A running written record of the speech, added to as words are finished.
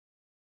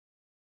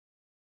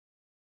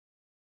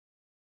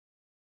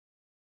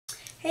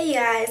Hey you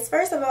guys,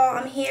 first of all,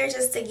 I'm here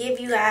just to give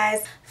you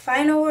guys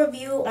final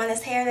review on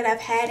this hair that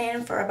I've had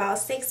in for about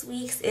 6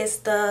 weeks. It's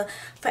the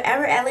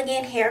Forever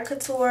Elegant Hair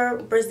Couture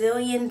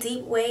Brazilian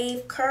Deep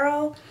Wave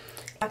Curl.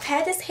 I've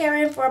had this hair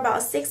in for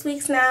about 6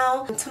 weeks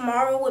now.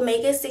 Tomorrow would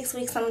make it 6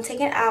 weeks. I'm going to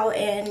take it out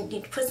and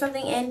put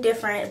something in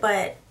different,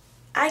 but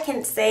I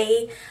can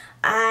say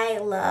I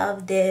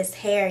love this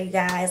hair, you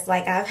guys.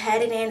 Like, I've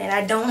had it in and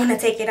I don't want to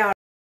take it out.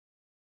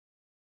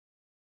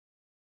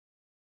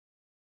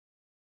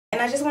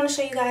 And I just want to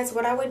show you guys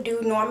what I would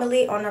do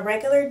normally on a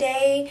regular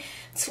day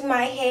to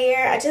my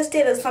hair. I just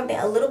did something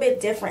a little bit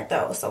different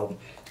though. So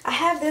I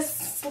have this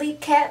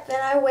sleep cap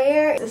that I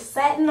wear. It's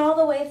satin all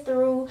the way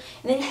through,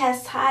 and it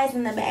has ties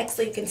in the back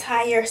so you can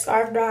tie your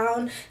scarf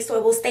down so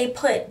it will stay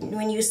put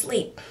when you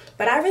sleep.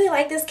 But I really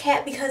like this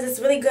cap because it's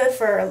really good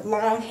for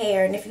long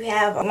hair, and if you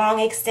have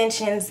long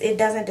extensions, it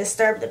doesn't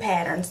disturb the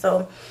pattern.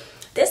 So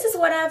this is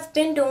what I've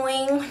been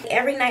doing.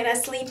 Every night I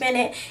sleep in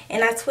it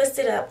and I twist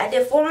it up. I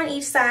did 4 on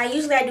each side.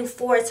 Usually I do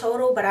 4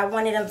 total, but I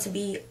wanted them to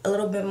be a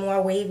little bit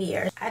more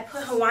wavier. I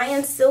put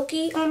Hawaiian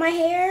Silky on my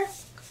hair,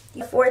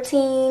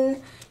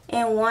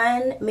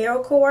 14-in-1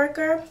 Miracle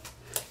Worker,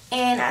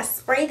 and I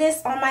spray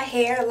this on my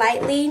hair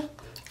lightly,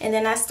 and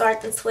then I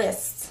start to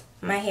twist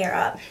my hair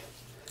up.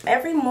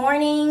 Every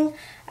morning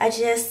I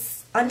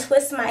just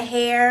untwist my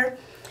hair.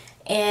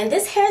 And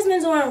this hair's been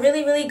doing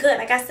really good.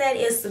 Like I said,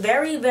 it's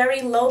very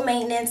low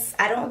maintenance.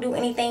 I don't do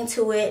anything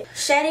to it.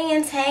 Shedding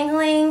and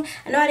tangling,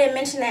 I know I didn't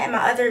mention that in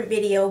my other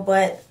video,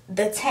 but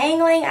the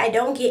tangling, I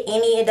don't get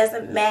any. It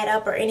doesn't mat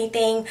up or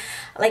anything.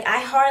 Like,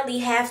 I hardly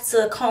have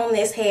to comb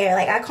this hair.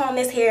 Like, I comb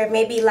this hair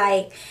maybe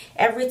like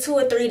every 2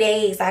 or 3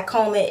 days. I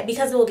comb it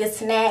because it will get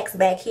snags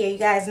back here. You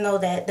guys know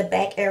that the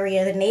back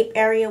area, the nape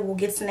area will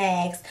get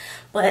snags.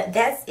 But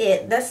that's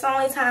it. That's the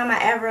only time I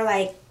ever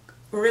like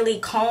really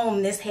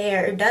comb this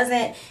hair. It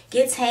doesn't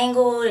get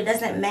tangled, it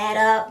doesn't mat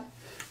up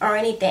or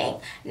anything.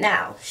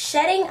 Now,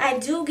 shedding, I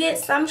do get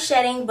some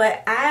shedding,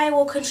 but I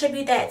will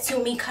contribute that to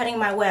me cutting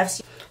my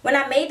wefts. When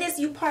I made this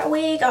U-part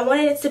wig, I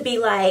wanted it to be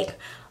like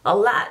a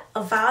lot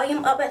of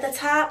volume up at the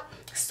top,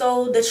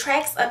 so the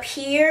tracks up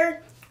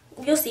here,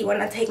 you'll see when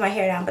I take my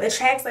hair down, but the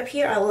tracks up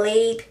here are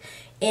laid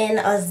in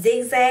a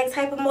zigzag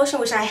type of motion,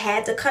 which I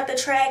had to cut the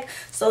track.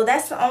 So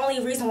that's the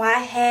only reason why I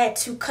had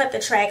to cut the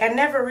track. I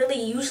never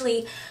really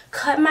usually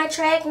cut my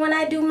track when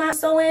I do my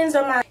sew-ins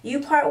or my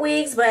U-part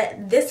wigs,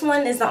 but this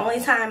one is the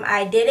only time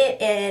I did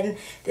it, and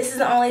this is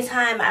the only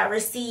time I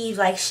received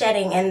like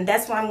shedding, and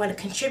that's why I'm going to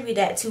contribute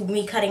that to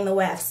me cutting the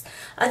wefts.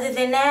 Other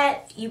than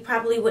that, you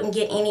probably wouldn't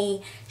get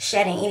any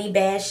shedding, any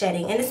bad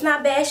shedding. And it's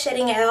not bad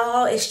shedding at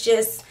all, it's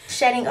just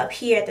shedding up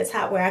here at the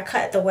top where I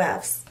cut the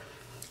wefts.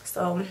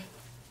 So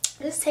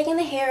just taking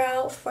the hair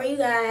out for you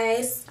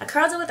guys. I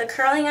curled it with a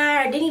curling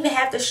iron. I didn't even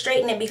have to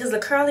straighten it because the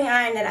curling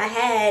iron that I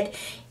had,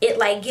 it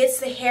like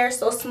gets the hair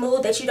so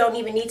smooth that you don't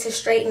even need to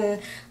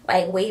straighten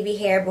like wavy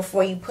hair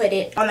before you put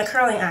it on the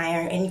curling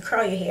iron and you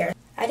curl your hair.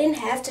 I didn't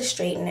have to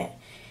straighten it.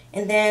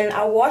 And then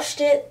I washed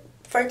it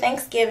for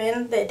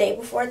Thanksgiving, the day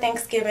before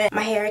Thanksgiving.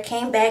 My hair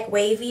came back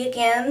wavy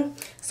again.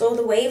 So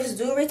the waves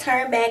do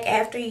return back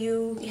after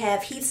you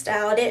have heat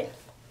styled it.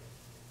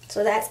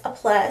 So that's a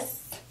plus.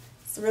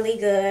 It's really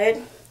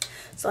good.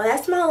 So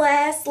that's my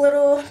last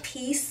little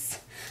piece.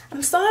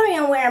 I'm sorry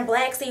I'm wearing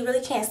black so you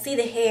really can't see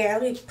the hair.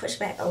 Let me push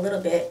back a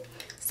little bit.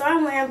 Sorry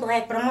I'm wearing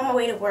black, but I'm on my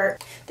way to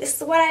work. This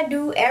is what I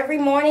do every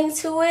morning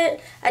to it.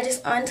 I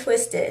just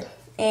untwist it.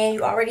 And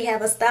you already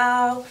have a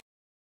style.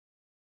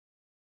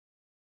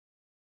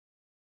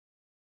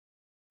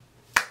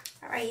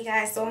 Alright you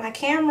guys, so my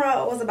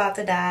camera was about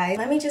to die.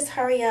 Let me just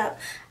hurry up.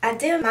 I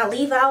did my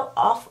leave out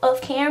off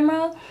of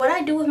camera. What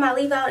I do with my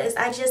leave out is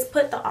I just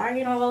put the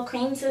Argan Oil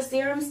Cream to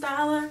Serum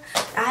Styler.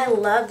 I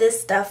love this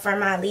stuff for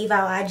my leave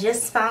out. I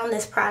just found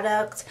this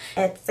product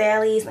at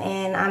Sally's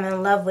and I'm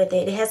in love with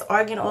it. It has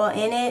argan oil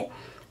in it,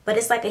 but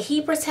it's like a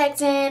heat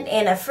protectant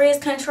and a frizz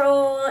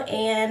control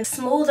and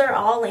smoother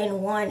all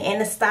in one, and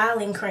a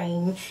styling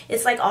cream.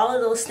 It's like all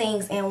of those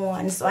things in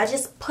one. So I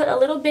just put a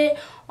little bit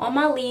on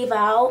my leave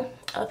out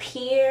up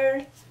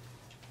here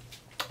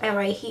and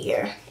right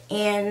here,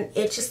 and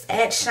it just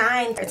adds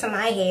shine to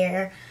my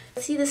hair.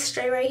 See this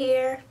straight right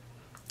here?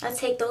 I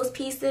take those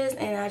pieces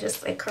and I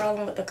just like curl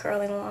them with the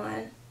curling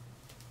wand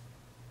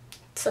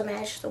to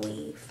match the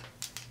weave,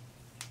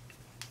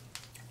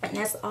 and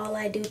that's all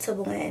I do to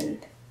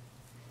blend.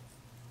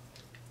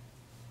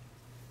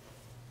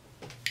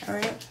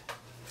 Alright,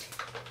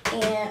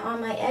 and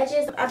on my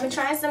edges, I've been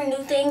trying some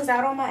new things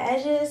out on my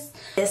edges.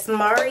 This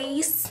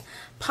Murray's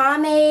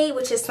pomade,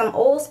 which is some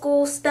old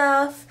school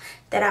stuff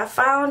that I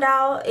found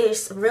out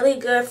is really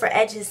good for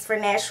edges for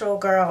natural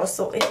girls.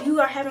 So if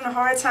you are having a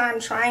hard time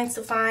trying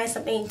to find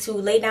something to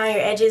lay down your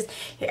edges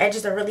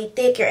are really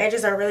thick, your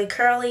edges are really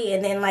curly,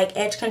 and then like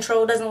edge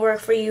control doesn't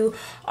work for you,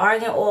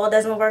 argan oil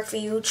doesn't work for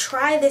you,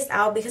 try this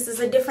out because it's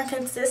a different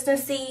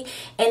consistency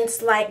and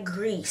it's like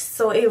grease.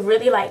 So it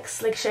really like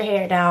slicks your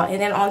hair down.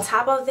 And then on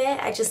top of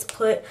that, I just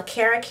put a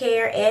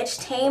Care Edge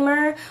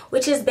Tamer,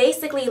 which is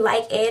basically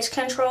like edge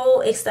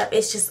control, except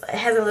it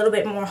has a little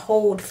bit more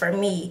hold for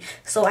me.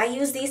 So I use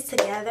use these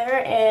together,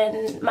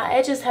 and my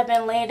edges have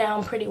been laying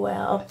down pretty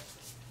well.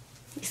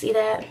 You see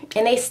that?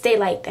 And they stay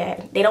like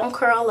that. They don't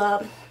curl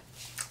up.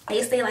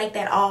 They stay like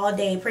that all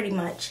day, pretty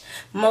much,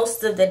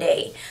 most of the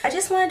day. I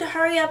just wanted to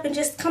hurry up and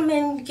just come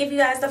in and give you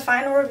guys the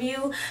final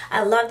review.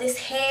 I love this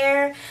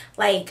hair.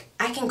 Like,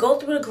 I can go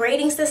through the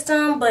grading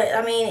system, but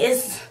I mean,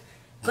 it's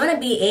gonna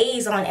be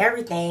A's on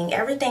everything.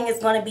 Everything is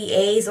gonna be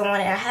A's on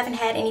it. I haven't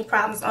had any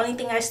problems. The only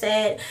thing I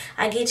said,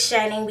 I get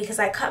shedding because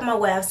I cut my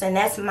wefts, and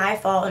that's my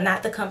fault,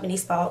 not the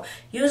company's fault.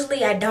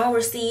 Usually I don't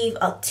receive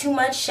too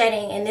much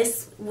shedding, and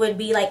this would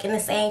be like in the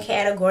same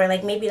category,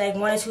 like maybe like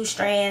 1 or 2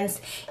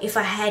 strands if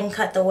I hadn't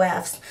cut the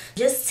wefts.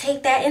 Just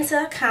take that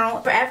into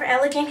account. Forever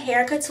Elegant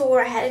Hair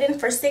Couture, I had it in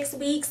for 6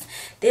 weeks.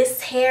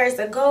 This hair is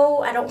a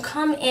go. I don't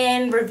come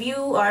in, review,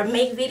 or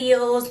make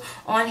videos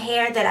on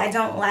hair that I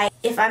don't like.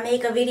 If I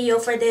make a video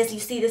for this, you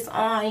see this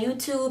on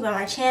YouTube and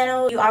my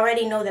channel, you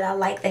already know that I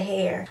like the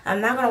hair.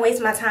 I'm not going to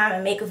waste my time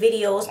and make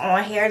videos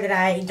on hair that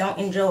I don't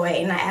enjoy,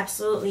 and I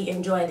absolutely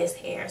enjoy this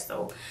hair.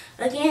 So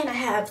again, I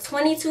have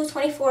 22,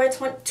 24,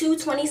 22,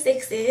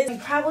 26s. You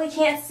probably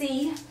can't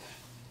see.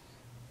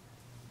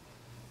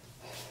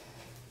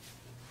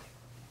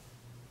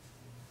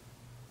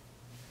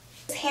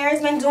 Hair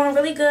has been doing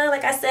really good.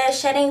 Like I said,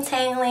 shedding,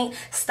 tangling,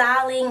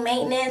 styling,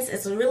 maintenance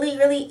is really,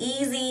 really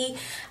easy.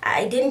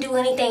 I didn't do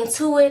anything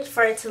to it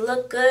for it to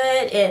look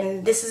good,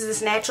 and this is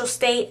its natural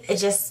state. It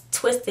just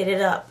twisted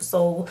it up,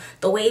 so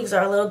the waves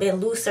are a little bit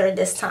looser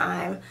this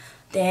time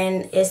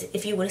than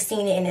if you would have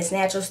seen it in its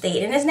natural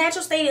state. In its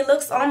natural state, it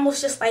looks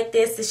almost just like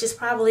this. It's just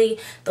probably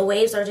the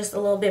waves are just a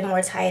little bit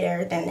more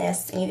tighter than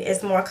this, and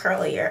it's more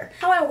curlier.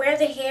 How I wear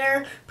the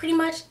hair pretty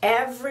much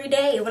every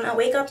day. When I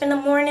wake up in the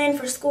morning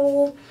for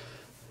school,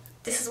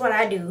 this is what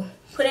I do.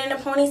 Put it in a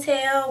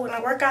ponytail when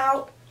I work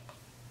out.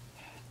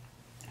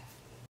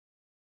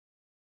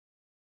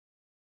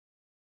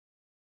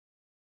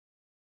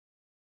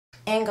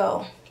 And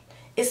go.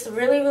 It's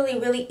really, really,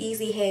 really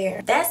easy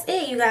hair. That's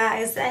it, you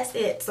guys. That's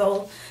it.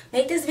 So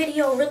make this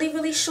video really,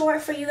 really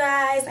short for you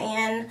guys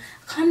and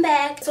come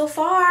back. So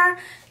far,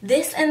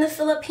 this and the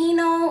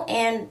Filipino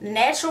and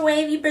natural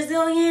wavy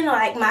Brazilian are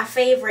like my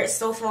favorites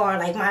so far.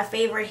 Like my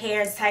favorite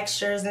hair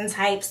textures and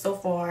types so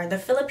far. The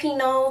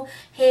Filipino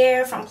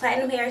hair from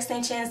Platinum Hair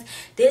Extensions,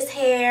 this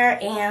hair,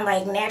 and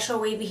like natural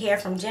wavy hair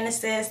from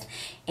Genesis,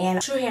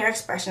 and True Hair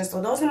Expressions.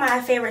 So those are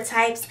my favorite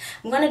types.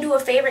 I'm going to do a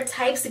favorite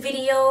types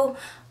video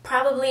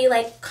probably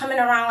like coming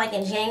around like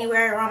in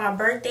January around my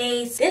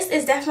birthdays. This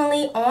is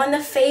definitely on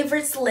the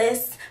favorites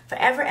list.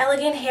 Forever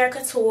Elegant Hair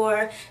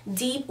Couture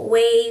Deep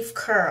Wave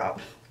Curl.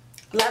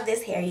 Love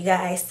this hair, you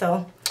guys.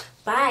 So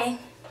bye.